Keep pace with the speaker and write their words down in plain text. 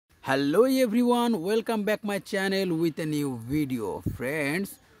Hello everyone, welcome back my channel with a new video.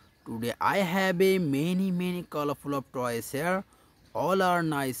 Friends, today I have a many colorful of toys here. All are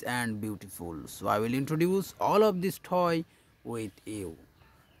nice and beautiful. So I will introduce all of this toy with you.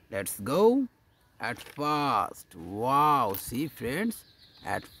 Let's go. At first, wow, see friends,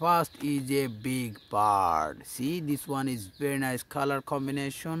 at first is a big bird. See, this one is very nice color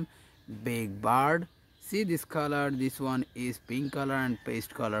combination, big bird. See this color, this one is pink color and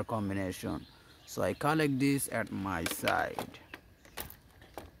paste color combination. So I collect this at my side.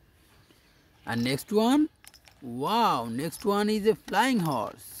 And next one, wow, next one is a flying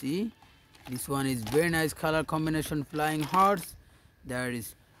horse. See, this one is very nice color combination, flying horse. There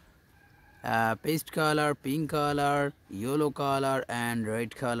is paste color, pink color, yellow color and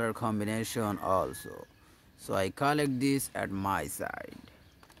red color combination also. So I collect this at my side.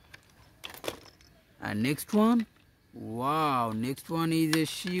 And next one, wow, next one is a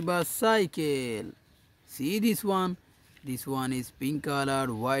Shiba cycle. See this one is pink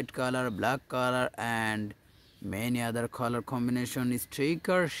color, white color, black color and many other color combination.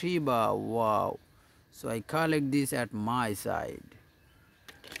 Sticker Shiba, wow. So I collect this at my side.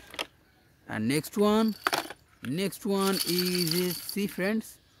 And next one is, see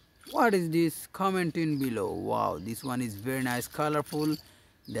friends, what is this? Comment in below. Wow, this one is very nice, colorful.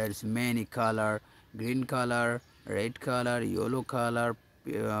 There's many color, green color, red color, yellow color,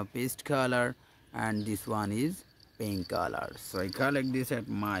 paste color, and this one is pink color. So I collect this at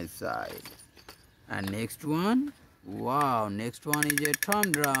my side. And next one, wow, next one is a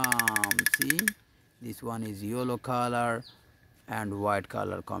tom drum. See, this one is yellow color and white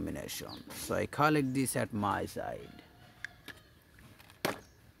color combination. So I collect this at my side.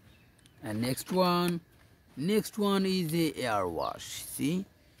 And next one is a air wash. See,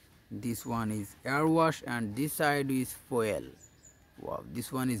 this one is air wash and this side is foil. Wow,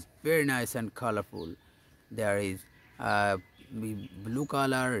 this one is very nice and colorful. There is blue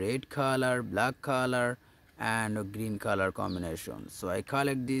color, red color, black color and a green color combination. So I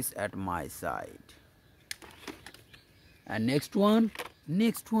collect this at my side. And next one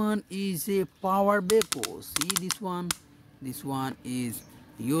is a power backhoe. See this one is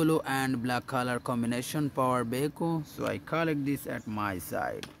yellow and black color combination power backhoe. So I collect this at my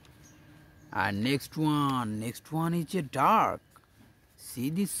side. And next one is a dark. See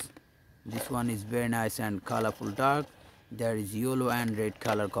this one is very nice and colorful dark. There is yellow and red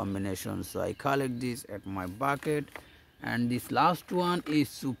color combination. So I collect this at my bucket. And this last one is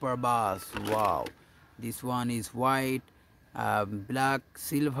super bass. Wow, this one is white, black,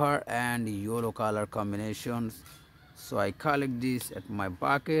 silver and yellow color combinations. So I collect this at my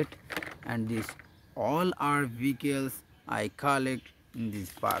bucket. And this all are vehicles I collect in this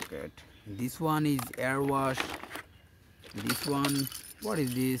bucket. This one is air wash. This one, what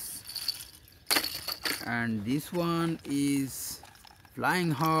is this? And this one is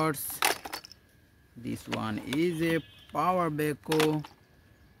flying horse. This one is a power backhoe.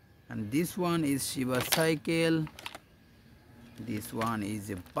 And this one is Shiba cycle. This one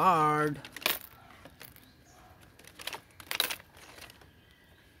is a bird.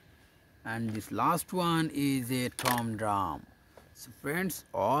 And this last one is a tom drum. So friends,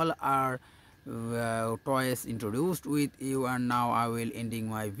 all are toys introduced with you, and now I will ending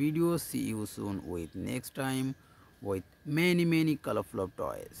my video. See you soon with next time with many colorful of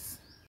toys.